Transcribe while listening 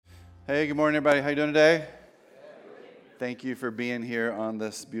Hey, good morning, everybody. How you doing today? Thank you for being here on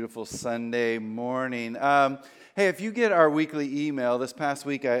this beautiful Sunday morning. Hey, if you get our weekly email, this past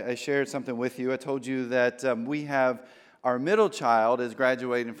week I shared something with you. I told you that we have our middle child is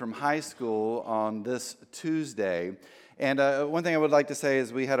graduating from high school on this Tuesday. And one thing I would like to say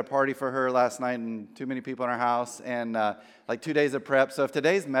is we had a party for her last night and too many people in our house and like 2 days of prep. So if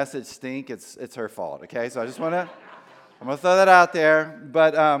today's message stink, it's her fault, okay? So I'm going to throw that out there.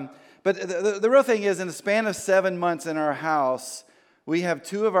 But the real thing is, in the span of 7 months in our house, we have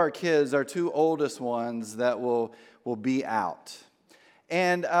two of our kids, our two oldest ones, that will be out.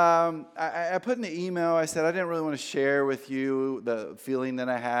 And I put in the email, I said I didn't really want to share with you the feeling that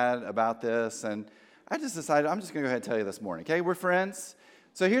I had about this. And I just decided I'm just going to go ahead and tell you this morning, okay? We're friends.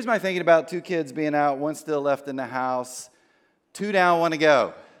 So here's my thinking about two kids being out, one still left in the house, 2 down, 1 to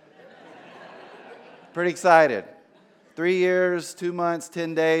go. Pretty excited. 3 years, 2 months,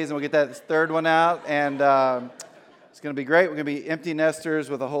 10 days, and we'll get that third one out, and it's going to be great. We're going to be empty nesters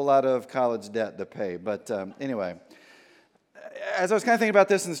with a whole lot of college debt to pay. But anyway, as I was kind of thinking about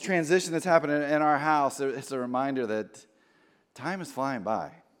this and this transition that's happening in our house, it's a reminder that time is flying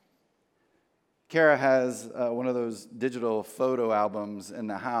by. Kara has one of those digital photo albums in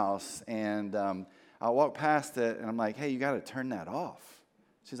the house, and I'll walk past it, and I'm like, hey, you got to turn that off.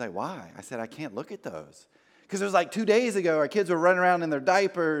 She's like, why? I said, I can't look at those. Because it was like 2 days ago, our kids were running around in their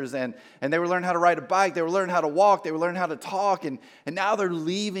diapers, and they were learning how to ride a bike, they were learning how to walk, they were learning how to talk, and now they're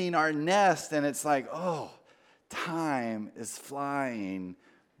leaving our nest, and it's like, oh, time is flying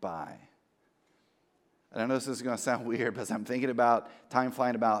by. And I know this is going to sound weird, but as I'm thinking about time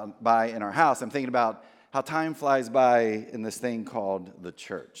flying by in our house, I'm thinking about how time flies by in this thing called the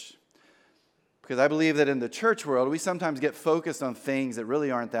church. Because I believe that in the church world, we sometimes get focused on things that really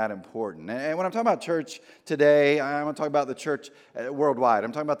aren't that important. And when I'm talking about church today, I'm going to talk about the church worldwide.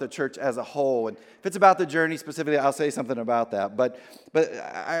 I'm talking about the church as a whole. And if it's about the journey specifically, I'll say something about that. But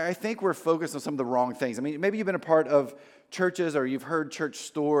I think we're focused on some of the wrong things. I mean, maybe you've been a part of churches or you've heard church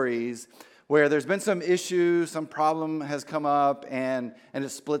stories where there's been some issue, some problem has come up, and it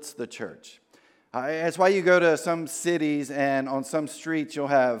splits the church. That's why you go to some cities and on some streets you'll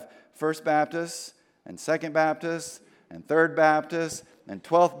have First Baptist and Second Baptist and Third Baptist and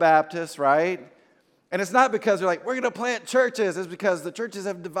 12th Baptist, right? And it's not because they're like, we're going to plant churches. It's because the churches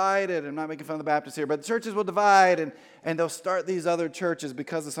have divided. I'm not making fun of the Baptists here, but the churches will divide and they'll start these other churches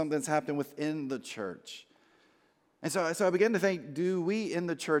because of something that's happened within the church. And so I began to think, do we in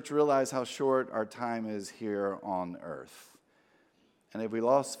the church realize how short our time is here on earth? And have we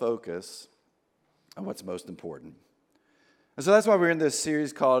lost focus on what's most important? And so that's why we're in this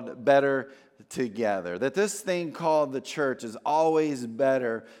series called Better Together. That this thing called the church is always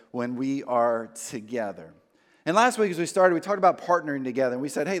better when we are together. And last week as we started, we talked about partnering together. And we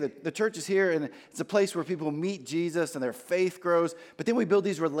said, hey, the church is here and it's a place where people meet Jesus and their faith grows. But then we build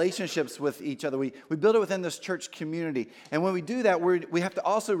these relationships with each other. We build it within this church community. And when we do that, we have to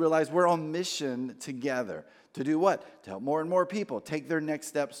also realize we're on mission together. To do what? To help more and more people take their next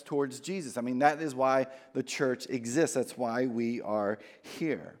steps towards Jesus. I mean, that is why the church exists. That's why we are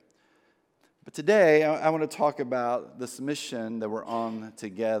here. But today, I want to talk about this mission that we're on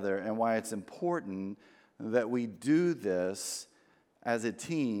together and why it's important that we do this as a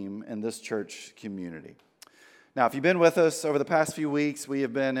team in this church community. Now, if you've been with us over the past few weeks, we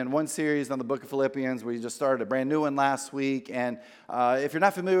have been in one series on the book of Philippians. We just started a brand new one last week. And if you're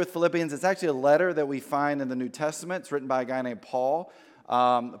not familiar with Philippians, it's actually a letter that we find in the New Testament. It's written by a guy named Paul.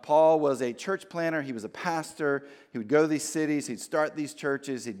 Paul was a church planner. He was a pastor. He would go to these cities. He'd start these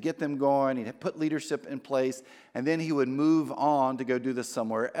churches. He'd get them going. He'd put leadership in place. And then he would move on to go do this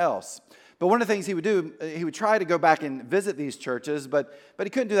somewhere else. But one of the things he would do, he would try to go back and visit these churches, but he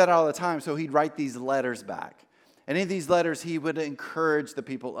couldn't do that all the time. So he'd write these letters back. And in these letters, he would encourage the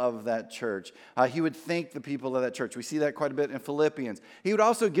people of that church. He would thank the people of that church. We see that quite a bit in Philippians. He would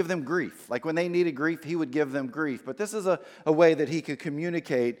also give them grief. Like when they needed grief, he would give them grief. But this is a way that he could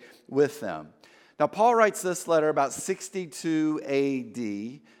communicate with them. Now, Paul writes this letter about 62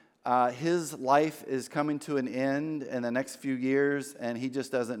 A.D. His life is coming to an end in the next few years, and he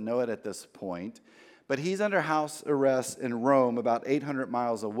just doesn't know it at this point. But he's under house arrest in Rome, about 800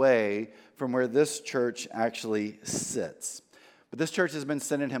 miles away from where this church actually sits. But this church has been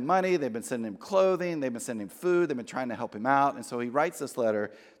sending him money, they've been sending him clothing, they've been sending him food, they've been trying to help him out. And so he writes this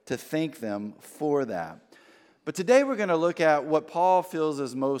letter to thank them for that. But today we're going to look at what Paul feels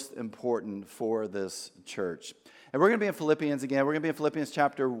is most important for this church. And we're going to be in Philippians again. We're going to be in Philippians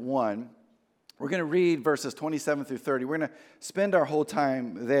chapter 1. We're going to read verses 27 through 30. We're going to spend our whole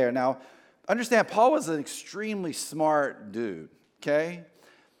time there. Now, understand, Paul was an extremely smart dude, okay?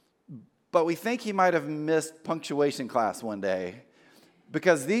 but we think he might have missed punctuation class one day,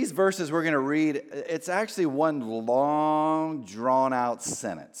 because these verses we're going to read, it's actually one long, drawn-out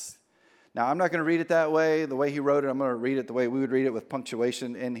sentence. Now, I'm not going to read it that way, the way he wrote it. I'm going to read it the way we would read it with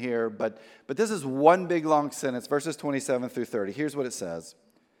punctuation in here. But this is one big, long sentence, verses 27 through 30. Here's what it says.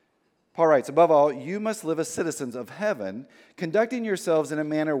 Paul writes, above all, you must live as citizens of heaven, conducting yourselves in a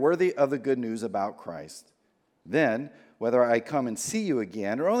manner worthy of the good news about Christ. Then, whether I come and see you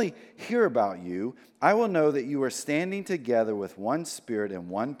again or only hear about you, I will know that you are standing together with one spirit and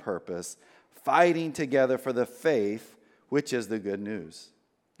one purpose, fighting together for the faith, which is the good news.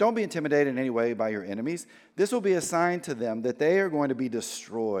 Don't be intimidated in any way by your enemies. This will be a sign to them that they are going to be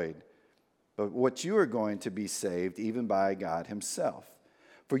destroyed, but what you are going to be saved, even by God himself.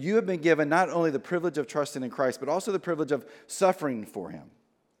 For you have been given not only the privilege of trusting in Christ, but also the privilege of suffering for him.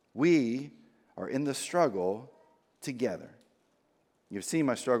 We are in the struggle together. You've seen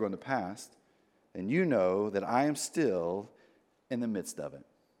my struggle in the past, and you know that I am still in the midst of it.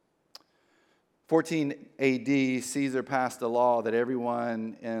 14 AD, Caesar passed a law that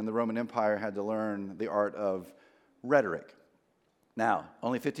everyone in the Roman Empire had to learn the art of rhetoric. Now,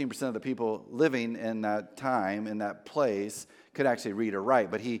 only 15% of the people living in that time, in that place, could actually read or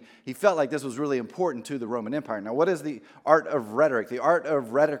write. But he felt like this was really important to the Roman Empire. Now, what is the art of rhetoric? The art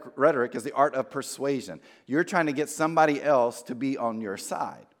of rhetoric is the art of persuasion. You're trying to get somebody else to be on your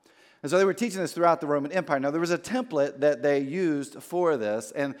side. And so they were teaching this throughout the Roman Empire. Now, there was a template that they used for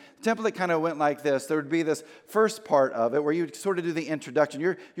this, and the template kind of went like this. There would be this first part of it where you sort of do the introduction.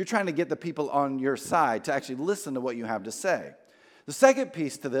 You're trying to get the people on your side to actually listen to what you have to say. The second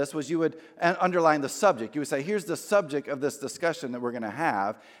piece to this was you would underline the subject. You would say, here's the subject of this discussion that we're going to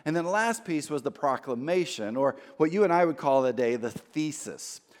have. And then the last piece was the proclamation, or what you and I would call today the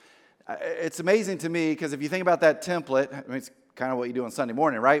thesis. It's amazing to me because if you think about that template, I mean, it's kind of what you do on Sunday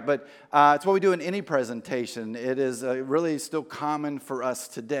morning, right? But it's what we do in any presentation. It is really still common for us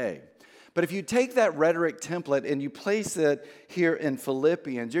today. But if you take that rhetoric template and you place it here in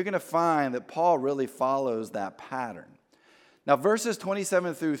Philippians, you're going to find that Paul really follows that pattern. Now, verses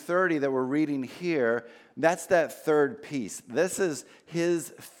 27 through 30 that we're reading here, that's that third piece. This is his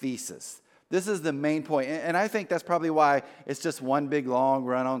thesis. This is the main point. And I think that's probably why it's just one big, long,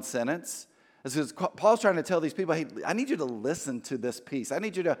 run-on sentence. It's because Paul's trying to tell these people, hey, I need you to listen to this piece. I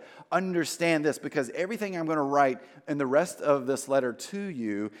need you to understand this, because everything I'm going to write in the rest of this letter to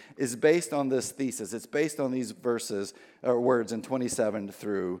you is based on this thesis. It's based on these verses or words in 27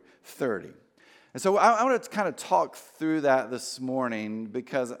 through 30. And so I want to kind of talk through that this morning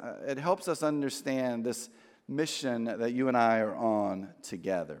because it helps us understand this mission that you and I are on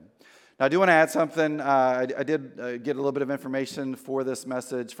together. Now, I do want to add something. I did get a little bit of information for this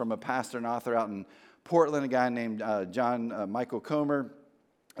message from a pastor and author out in Portland, a guy named John Mark Comer,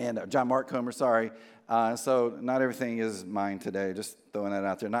 sorry. So not everything is mine today, just throwing that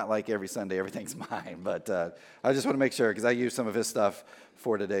out there. Not like every Sunday everything's mine, but I just want to make sure because I used some of his stuff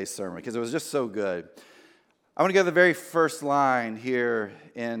for today's sermon because it was just so good. I want to go to the very first line here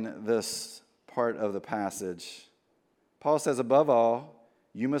in this part of the passage. Paul says, above all,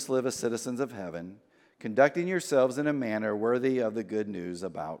 you must live as citizens of heaven, conducting yourselves in a manner worthy of the good news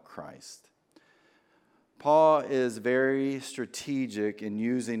about Christ. Paul is very strategic in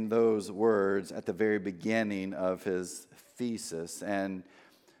using those words at the very beginning of his thesis. And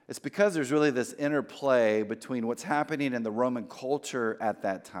it's because there's really this interplay between what's happening in the Roman culture at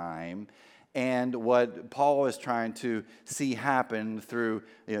that time and what Paul is trying to see happen through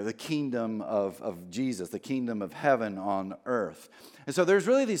the kingdom of Jesus, the kingdom of heaven on earth. And so there's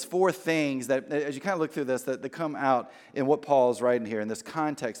really these four things that, as you kind of look through this, that come out in what Paul is writing here, in this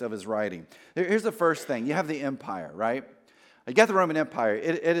context of his writing. Here's the first thing. You have the empire, right? You got the Roman Empire.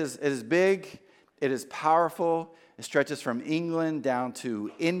 It is big. It is powerful. It stretches from England down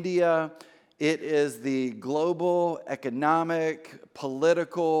to India. It is the global economic,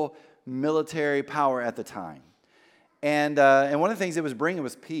 political, military power at the time. And one of the things it was bringing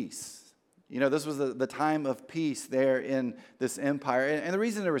was peace. This was the time of peace there in this empire. And the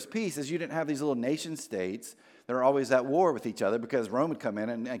reason there was peace is you didn't have these little nation states that are always at war with each other because Rome would come in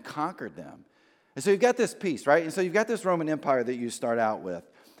and conquered them. And so you've got this peace, right? And so you've got this Roman Empire that you start out with.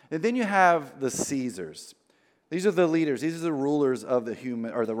 And then you have the Caesars. These are the leaders. These are the rulers of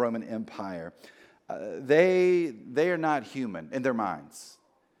the Roman Empire. They are not human in their minds.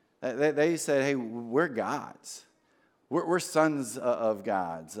 They said, hey, we're gods. We're sons of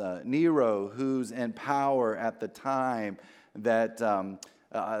gods. Nero, who's in power at the time that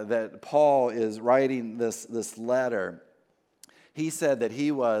Paul is writing this letter, he said that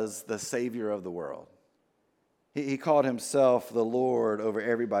he was the savior of the world. He called himself the Lord over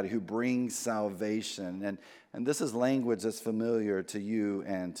everybody who brings salvation. And this is language that's familiar to you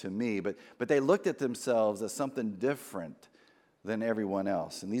and to me. But they looked at themselves as something different than everyone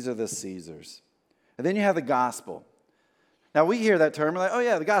else. And these are the Caesars. And then you have the gospel. Now, we hear that term, we're like, oh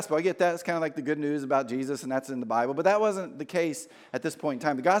yeah, the gospel, I get that. It's kind of like the good news about Jesus, and that's in the Bible. But that wasn't the case at this point in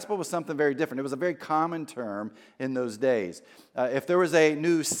time. The gospel was something very different. It was a very common term in those days. If there was a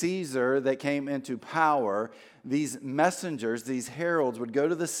new Caesar that came into power, these messengers, these heralds would go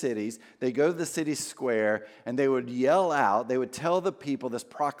to the cities, they'd go to the city square, and they would yell out, they would tell the people this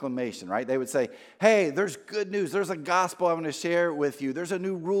proclamation, right? They would say, hey, there's good news, there's a gospel I'm going to share with you. There's a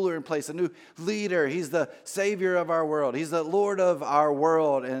new ruler in place, a new leader. He's the Savior of our world. He's the Lord of our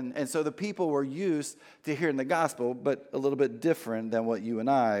world. And so the people were used to hearing the gospel, but a little bit different than what you and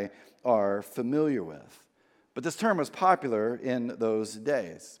I are familiar with. But this term was popular in those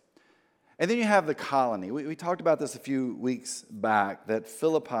days. And then you have the colony. We talked about this a few weeks back, that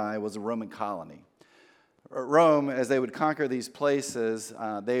Philippi was a Roman colony. Rome, as they would conquer these places,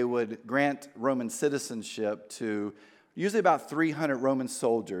 they would grant Roman citizenship to usually about 300 Roman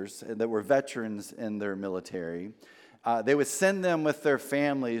soldiers that were veterans in their military. They would send them with their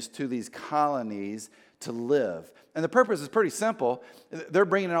families to these colonies to live. And the purpose is pretty simple. They're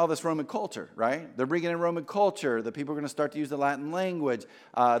bringing in all this Roman culture, right? They're bringing in Roman culture. The people are going to start to use the Latin language.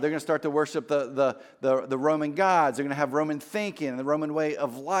 They're going to start to worship the Roman gods. They're going to have Roman thinking and the Roman way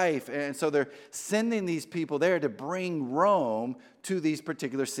of life. And so they're sending these people there to bring Rome to these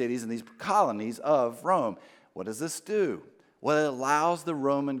particular cities and these colonies of Rome. What does this do? Well, it allows the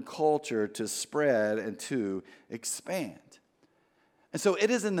Roman culture to spread and to expand. And so it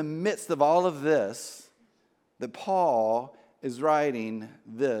is in the midst of all of this that Paul is writing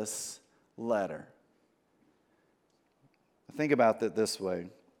this letter. Think about it this way.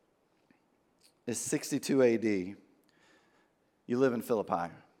 It's 62 AD. You live in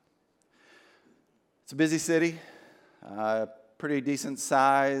Philippi. It's a busy city, pretty decent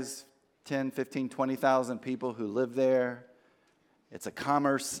size, 10, 15, 20,000 people who live there. It's a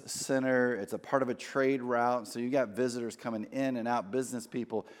commerce center. It's a part of a trade route. So you got visitors coming in and out, business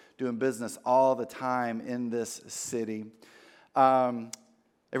people doing business all the time in this city.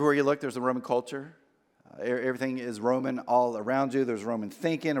 Everywhere you look, there's a Roman culture. Everything is Roman all around you. There's Roman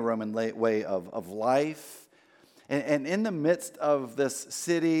thinking, a Roman way of life. And in the midst of this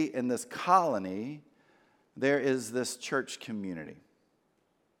city and this colony, there is this church community.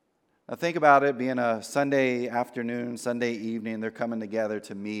 Now think about it being a Sunday afternoon, Sunday evening, they're coming together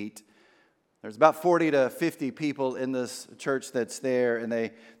to meet. There's about 40 to 50 people in this church that's there, and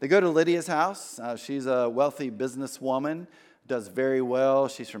they go to Lydia's house. She's a wealthy businesswoman, does very well.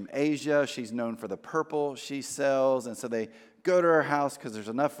 She's from Asia. She's known for the purple she sells, and so they go to her house because there's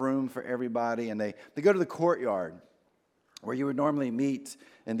enough room for everybody, and they go to the courtyard where you would normally meet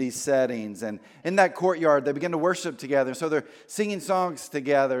in these settings. And in that courtyard, they begin to worship together. So they're singing songs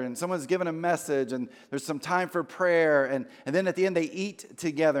together, and someone's giving a message, and there's some time for prayer. And then at the end, they eat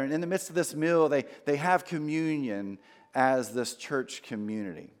together. And in the midst of this meal, they have communion as this church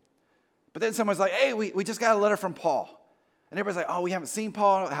community. But then someone's like, hey, we just got a letter from Paul. And everybody's like, oh, we haven't seen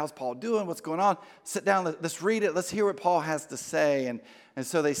Paul. How's Paul doing? What's going on? Sit down. Let's read it. Let's hear what Paul has to say. And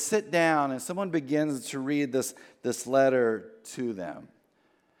so they sit down, and someone begins to read this letter to them.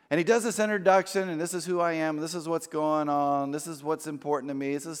 And he does this introduction, and this is who I am, this is what's going on, this is what's important to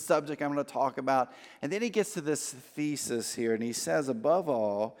me, this is a subject I'm going to talk about. And then he gets to this thesis here, and he says, above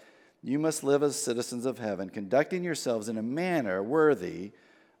all, you must live as citizens of heaven, conducting yourselves in a manner worthy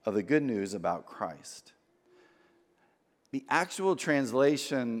of the good news about Christ. The actual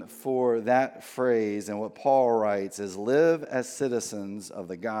translation for that phrase and what Paul writes is live as citizens of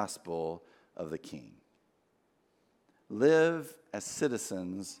the gospel of the King. Live as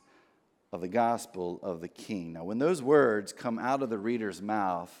citizens of the gospel of the King. Now, when those words come out of the reader's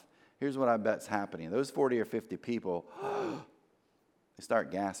mouth, here's what I bet's happening. Those 40 or 50 people, they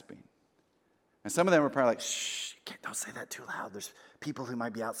start gasping. And some of them are probably like, shh, don't say that too loud. There's people who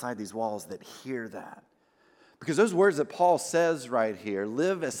might be outside these walls that hear that. Because those words that Paul says right here,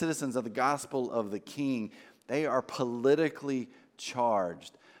 live as citizens of the gospel of the King, they are politically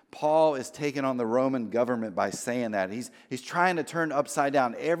charged. Paul is taking on the Roman government by saying that. He's trying to turn upside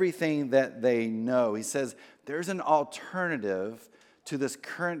down everything that they know. He says there's an alternative to this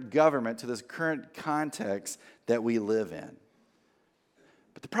current government, to this current context that we live in.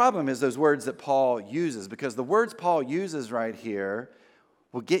 But the problem is those words that Paul uses, because the words Paul uses right here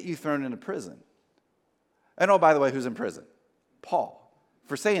will get you thrown into prison. And oh, by the way, who's in prison? Paul,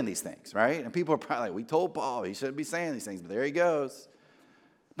 for saying these things, right? And people are probably like, we told Paul he shouldn't be saying these things, but there he goes.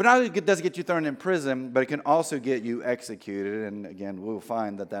 But not only does it get you thrown in prison, but it can also get you executed. And again, we'll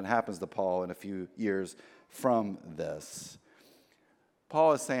find that happens to Paul in a few years from this.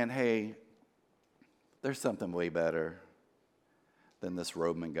 Paul is saying, hey, there's something way better than this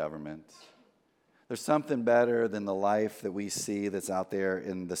Roman government. There's something better than the life that we see that's out there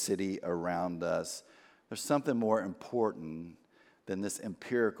in the city around us. There's something more important than this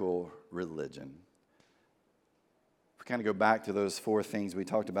empirical religion. If we kind of go back to those four things we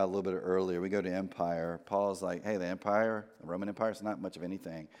talked about a little bit earlier, we go to empire. Paul's like, hey, the Roman Empire, is not much of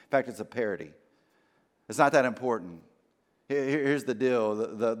anything. In fact, it's a parody. It's not that important. Here's the deal.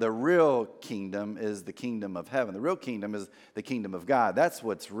 The real kingdom is the kingdom of heaven. The real kingdom is the kingdom of God. That's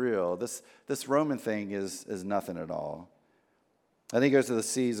what's real. This Roman thing is nothing at all. I think it goes to the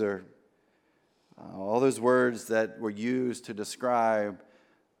Caesar. All those words that were used to describe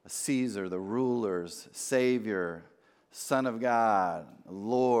Caesar, the rulers, Savior, Son of God,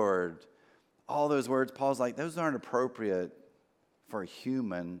 Lord, all those words, Paul's like, those aren't appropriate for a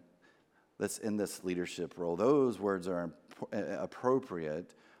human that's in this leadership role. Those words are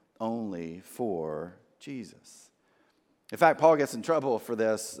appropriate only for Jesus. In fact, Paul gets in trouble for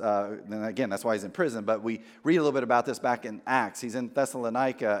this, and again, that's why he's in prison, but we read a little bit about this back in Acts. He's in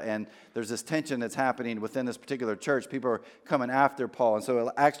Thessalonica, and there's this tension that's happening within this particular church. People are coming after Paul, and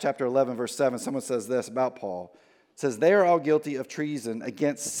so Acts chapter 11, verse 7, someone says this about Paul. It says, they are all guilty of treason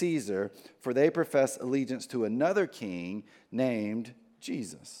against Caesar, for they profess allegiance to another king named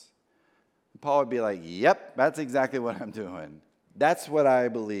Jesus. Paul would be like, yep, that's exactly what I'm doing. That's what I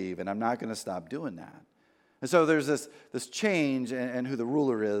believe, and I'm not going to stop doing that. And so there's this change in who the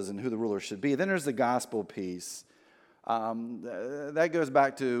ruler is and who the ruler should be. Then there's the gospel piece. That goes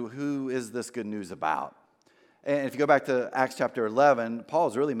back to who is this good news about? And if you go back to Acts chapter 11,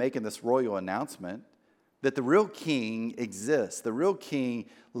 Paul's really making this royal announcement that the real king exists. The real king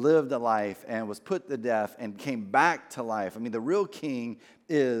lived a life and was put to death and came back to life. I mean, the real king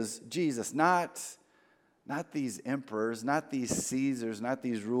is Jesus, not these emperors, not these Caesars, not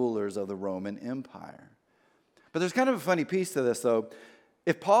these rulers of the Roman Empire. But there's kind of a funny piece to this, though.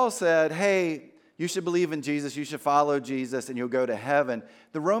 If Paul said, hey, you should believe in Jesus, you should follow Jesus, and you'll go to heaven,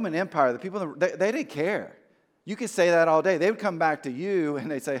 the Roman Empire, the people, they didn't care. You could say that all day. They would come back to you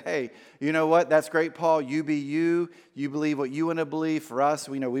and they'd say, hey, you know what? That's great, Paul. You be you. You believe what you want to believe. For us,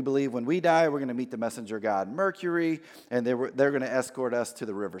 we believe when we die, we're going to meet the messenger god Mercury, and they're going to escort us to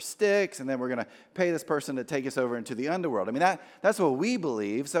the river Styx, and then we're going to pay this person to take us over into the underworld. I mean, that's what we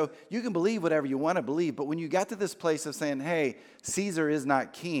believe. So you can believe whatever you want to believe. But when you got to this place of saying, hey, Caesar is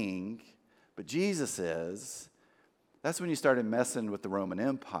not king, but Jesus is, that's when you started messing with the Roman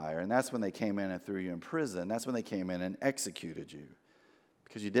Empire, and that's when they came in and threw you in prison. That's when they came in and executed you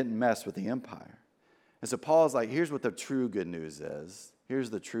because you didn't mess with the empire. And so Paul's like, here's what the true good news is. Here's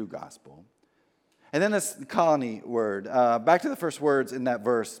the true gospel. And then this colony word. Back to the first words in that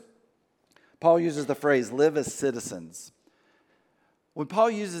verse. Paul uses the phrase, live as citizens. When Paul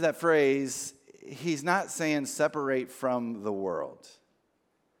uses that phrase, he's not saying separate from the world.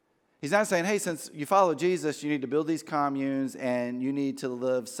 He's not saying, hey, since you follow Jesus, you need to build these communes and you need to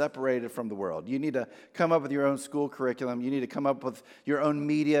live separated from the world. You need to come up with your own school curriculum. You need to come up with your own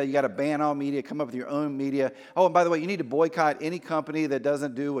media. You got to ban all media, come up with your own media. Oh, and by the way, you need to boycott any company that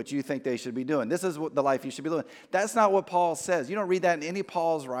doesn't do what you think they should be doing. This is what the life you should be living. That's not what Paul says. You don't read that in any of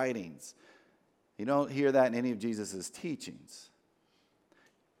Paul's writings. You don't hear that in any of Jesus' teachings.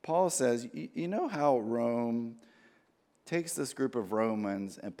 Paul says, you know how Rome takes this group of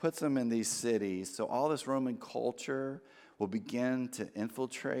Romans and puts them in these cities so all this Roman culture will begin to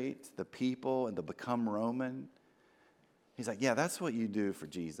infiltrate the people and to become Roman. He's like, yeah, that's what you do for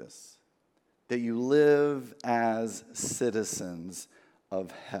Jesus. That you live as citizens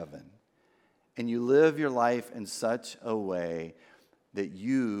of heaven. And you live your life in such a way that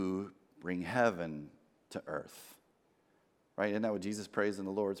you bring heaven to earth. Right? Isn't that what Jesus prays in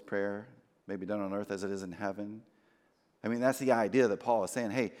the Lord's Prayer? May be done on earth as it is in heaven. I mean, that's the idea that Paul is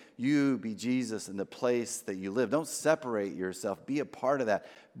saying, hey, you be Jesus in the place that you live. Don't separate yourself. Be a part of that.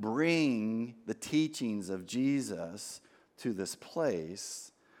 Bring the teachings of Jesus to this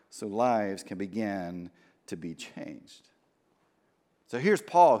place so lives can begin to be changed. So here's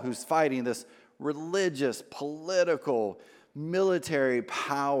Paul, who's fighting this religious, political, military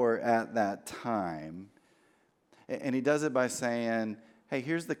power at that time. And he does it by saying, hey,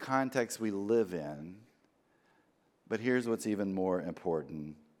 here's the context we live in. But here's what's even more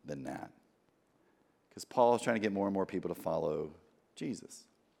important than that. Because Paul is trying to get more and more people to follow Jesus.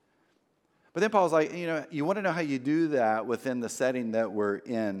 But then Paul's like, you want to know how you do that within the setting that we're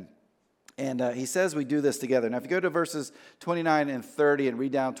in. And he says we do this together. Now, if you go to verses 29 and 30 and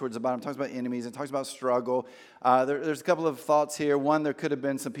read down towards the bottom, it talks about enemies and talks about struggle. There's a couple of thoughts here. One, there could have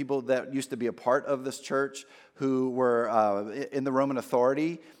been some people that used to be a part of this church who were in the Roman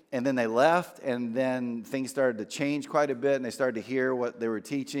authority, and then they left, and then things started to change quite a bit, and they started to hear what they were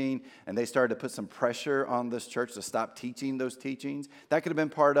teaching, and they started to put some pressure on this church to stop teaching those teachings. That could have been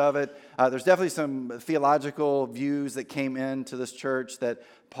part of it. There's definitely some theological views that came into this church that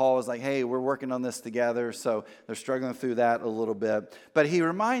Paul is like, hey, we're working on this together, so they're struggling through that a little bit. But he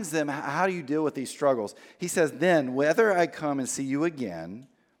reminds them, how do you deal with these struggles? He says, then, whether I come and see you again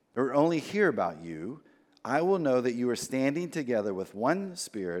or only hear about you, I will know that you are standing together with one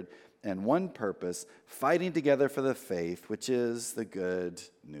spirit and one purpose, fighting together for the faith, which is the good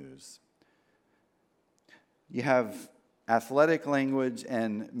news. You have athletic language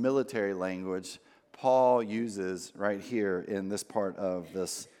and military language Paul uses right here in this part of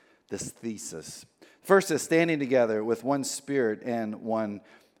this thesis. First is standing together with one spirit and one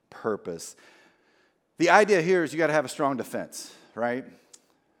purpose. The idea here is you got to have a strong defense, right?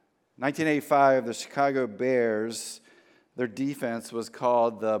 1985, the Chicago Bears, their defense was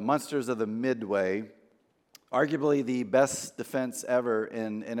called the Monsters of the Midway, arguably the best defense ever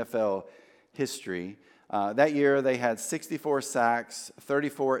in NFL history. That year, they had 64 sacks,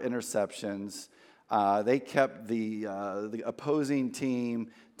 34 interceptions. They kept the opposing team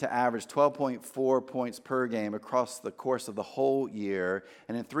to average 12.4 points per game across the course of the whole year.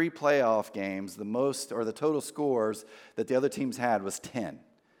 And in 3 playoff games, the total scores that the other teams had was 10.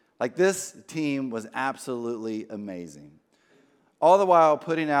 Like, this team was absolutely amazing. All the while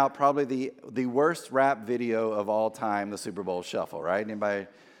putting out probably the worst rap video of all time, the Super Bowl Shuffle, right? Anybody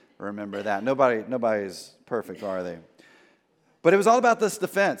remember that? Nobody's perfect, are they? But it was all about this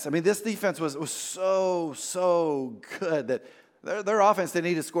defense. I mean, this defense was so good that their offense didn't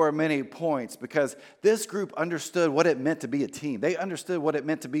need to score many points because this group understood what it meant to be a team. They understood what it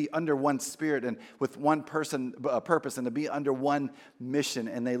meant to be under one spirit and with one purpose and to be under one mission.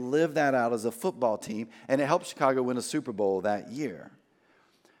 And they lived that out as a football team, and it helped Chicago win a Super Bowl that year.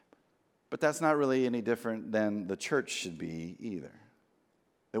 But that's not really any different than the church should be either.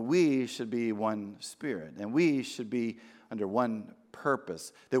 That we should be one spirit, and we should be under one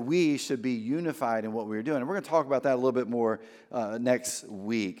purpose, that we should be unified in what we're doing. And we're going to talk about that a little bit more next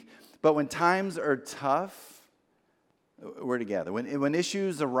week. But when times are tough, we're together. When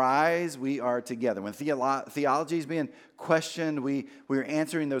issues arise, we are together. When theology is being questioned, we're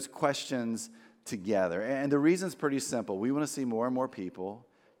answering those questions together. And the reason's pretty simple. We want to see more and more people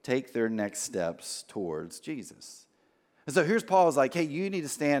take their next steps towards Jesus. And so here's Paul's like, hey, you need to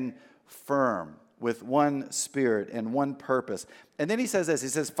stand firm with one spirit and one purpose. And then he says this, he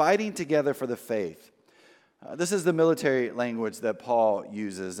says, fighting together for the faith. This is the military language that Paul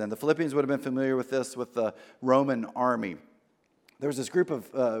uses, and the Philippians would have been familiar with this with the Roman army. There was this group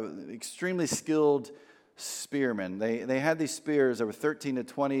of extremely skilled spearmen. They had these spears that were 13 to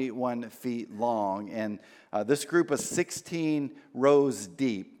 21 feet long, and this group was 16 rows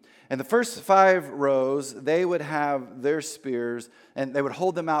deep. And the first 5 rows, they would have their spears, and they would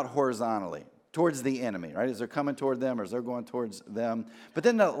hold them out horizontally towards the enemy, right? As they're coming toward them or as they're going towards them. But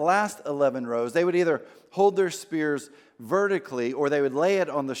then the last 11 rows, they would either hold their spears vertically or they would lay it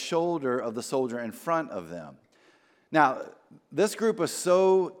on the shoulder of the soldier in front of them. Now, this group was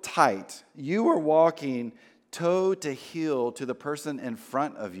so tight, you were walking toe to heel to the person in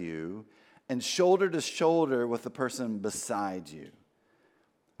front of you and shoulder to shoulder with the person beside you.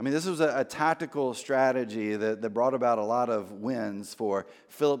 I mean, this was a tactical strategy that brought about a lot of wins for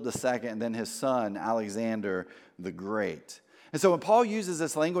Philip II and then his son, Alexander the Great. And so when Paul uses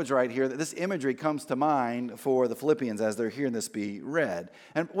this language right here, this imagery comes to mind for the Philippians as they're hearing this be read.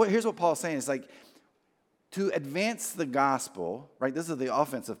 And here's what Paul's saying. It's like, to advance the gospel, right, this is the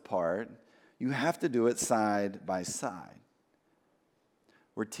offensive part, you have to do it side by side.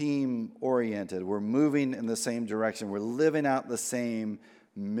 We're team-oriented. We're moving in the same direction. We're living out the same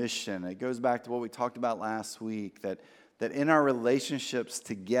mission. It goes back to what we talked about last week, that in our relationships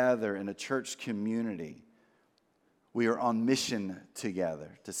together in a church community, we are on mission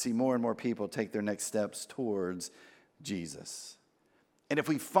together to see more and more people take their next steps towards Jesus. And if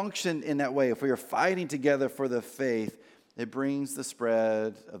we function in that way, if we are fighting together for the faith, it brings the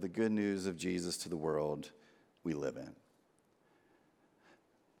spread of the good news of Jesus to the world we live in.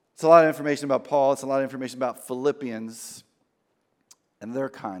 It's a lot of information about Paul. It's a lot of information about Philippians and their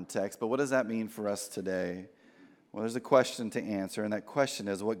context, but what does that mean for us today? Well, there's a question to answer, and that question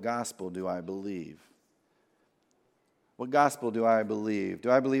is, what gospel do I believe? What gospel do I believe?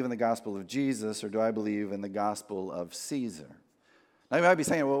 Do I believe in the gospel of Jesus, or do I believe in the gospel of Caesar? Now, you might be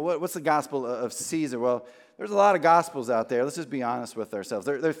saying, well, what's the gospel of Caesar? Well, there's a lot of gospels out there. Let's just be honest with ourselves.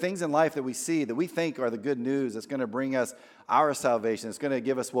 There are things in life that we see that we think are the good news that's going to bring us our salvation. It's going to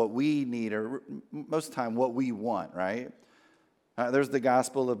give us what we need, or most of the time what we want, right? There's the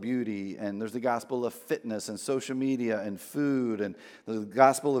gospel of beauty, and there's the gospel of fitness and social media and food, and the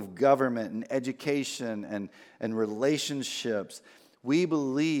gospel of government and education and relationships. We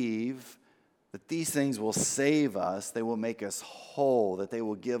believe that these things will save us, they will make us whole, that they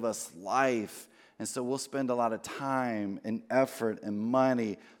will give us life. And so we'll spend a lot of time and effort and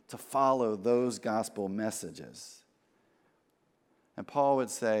money to follow those gospel messages. And Paul would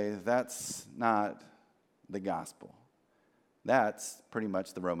say that's not the gospel. That's pretty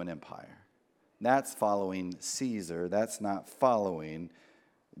much the Roman Empire. That's following Caesar. That's not following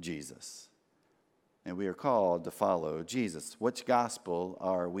Jesus. And we are called to follow Jesus. Which gospel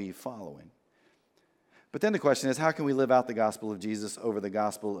are we following? But then the question is, how can we live out the gospel of Jesus over the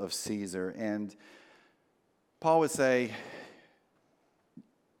gospel of Caesar? And Paul would say,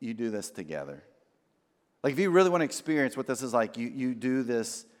 you do this together. Like, if you really want to experience what this is like, you do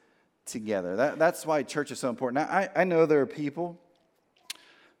this together. That's why church is so important. Now, I know there are people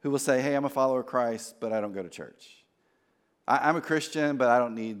who will say, hey, I'm a follower of Christ, but I don't go to church. I'm a Christian, but I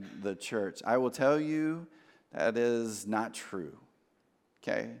don't need the church. I will tell you that is not true,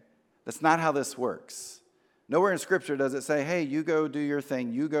 okay? That's not how this works. Nowhere in Scripture does it say, hey, you go do your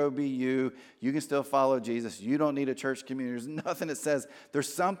thing, you go be you, you can still follow Jesus, you don't need a church community. There's nothing that says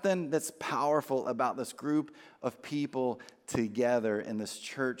there's something that's powerful about this group of people together in this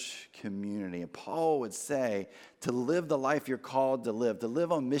church community. And Paul would say to live the life you're called to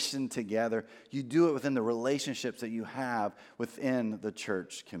live on mission together, you do it within the relationships that you have within the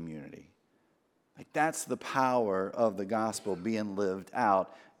church community. Like, that's the power of the gospel being lived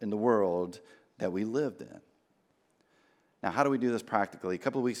out in the world that we lived in. Now, how do we do this practically? A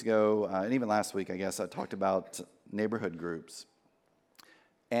couple of weeks ago, and even last week, I guess, I talked about neighborhood groups.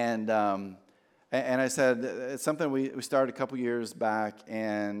 And I said it's something we started a couple years back,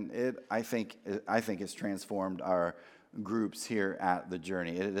 and I think it's transformed our groups here at The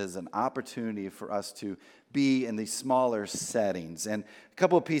Journey. It is an opportunity for us to be in these smaller settings. And a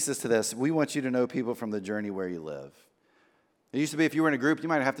couple of pieces to this. We want you to know people from The Journey where you live. It used to be if you were in a group, you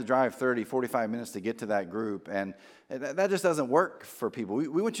might have to drive 30, 45 minutes to get to that group, and that just doesn't work for people.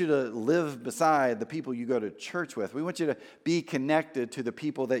 We want you to live beside the people you go to church with. We want you to be connected to the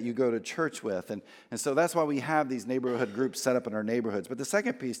people that you go to church with, and so that's why we have these neighborhood groups set up in our neighborhoods. But the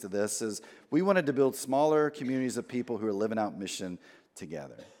second piece to this is we wanted to build smaller communities of people who are living out mission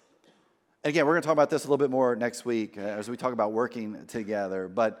together. And again, we're going to talk about this a little bit more next week as we talk about working together,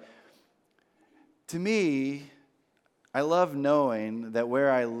 but to me, I love knowing that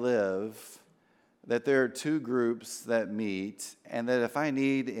where I live, that there are two groups that meet, and that if I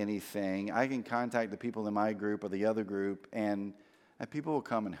need anything, I can contact the people in my group or the other group, and people will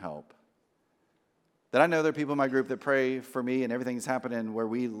come and help. That I know there are people in my group that pray for me, and everything's happening where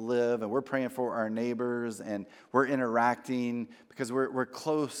we live, and we're praying for our neighbors, and we're interacting because we're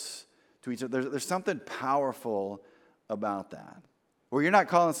close to each other. There's something powerful about that. Where you're not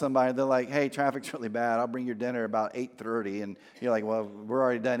calling somebody, they're like, hey, traffic's really bad, I'll bring your dinner about 8:30, and you're like, well, we're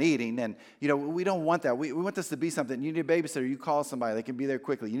already done eating, and we don't want that. We want this to be something. You need a babysitter, you call somebody, they can be there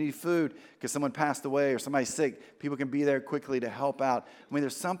quickly. You need food because someone passed away or somebody's sick, people can be there quickly to help out. I mean,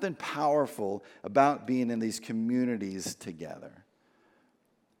 there's something powerful about being in these communities together.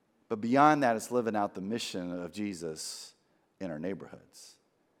 But beyond that, it's living out the mission of Jesus in our neighborhoods.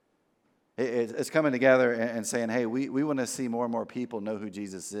 It's coming together and saying, hey, we want to see more and more people know who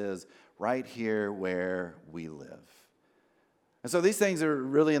Jesus is right here where we live. And so these things are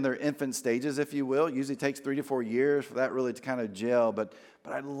really in their infant stages, if you will. It usually takes 3 to 4 years for that really to kind of gel. But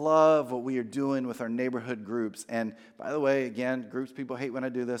I love what we are doing with our neighborhood groups. And by the way, again, groups, people hate when I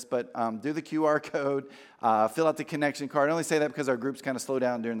do this, but do the QR code, fill out the connection card. I only say that because our groups kind of slow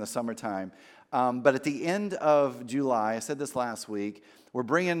down during the summertime. But at the end of July, I said this last week, we're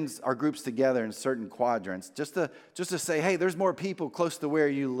bringing our groups together in certain quadrants just to say, hey, there's more people close to where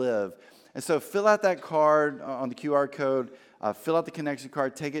you live. And so fill out that card on the QR code, fill out the connection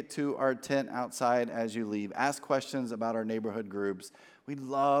card, take it to our tent outside as you leave. Ask questions about our neighborhood groups. We'd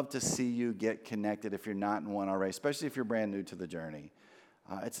love to see you get connected if you're not in one already, especially if you're brand new to the journey.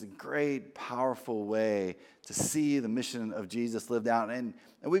 It's a great, powerful way to see the mission of Jesus lived out. And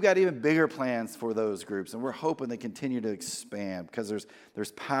we've got even bigger plans for those groups. And we're hoping they continue to expand because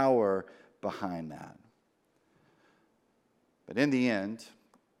there's power behind that. But in the end,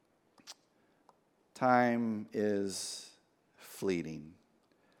 time is fleeting.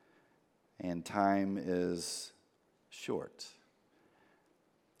 And time is short.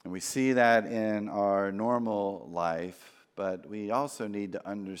 And we see that in our normal life, but we also need to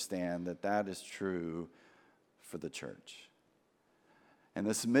understand that that is true for the church. And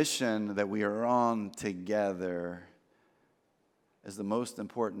this mission that we are on together is the most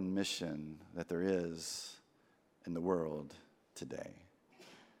important mission that there is in the world today.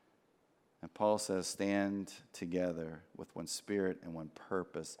 And Paul says, stand together with one spirit and one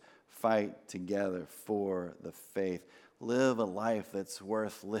purpose. Fight together for the faith. Live a life that's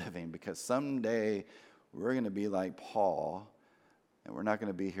worth living, because someday we're going to be like Paul, and we're not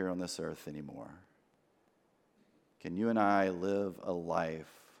going to be here on this earth anymore. Can you and I live a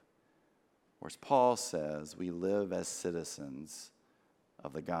life where, as Paul says, we live as citizens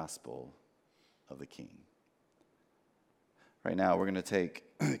of the gospel of the King? Right now, we're going to take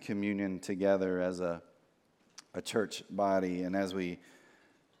communion together as a church body, and as we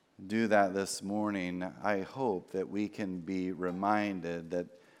do that this morning, I hope that we can be reminded that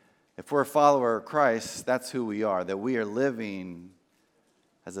if we're a follower of Christ, that's who we are, that we are living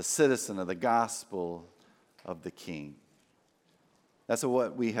as a citizen of the gospel of the King. That's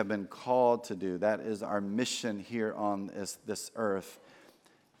what we have been called to do. That is our mission here on this earth,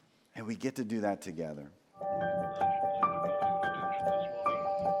 and we get to do that together.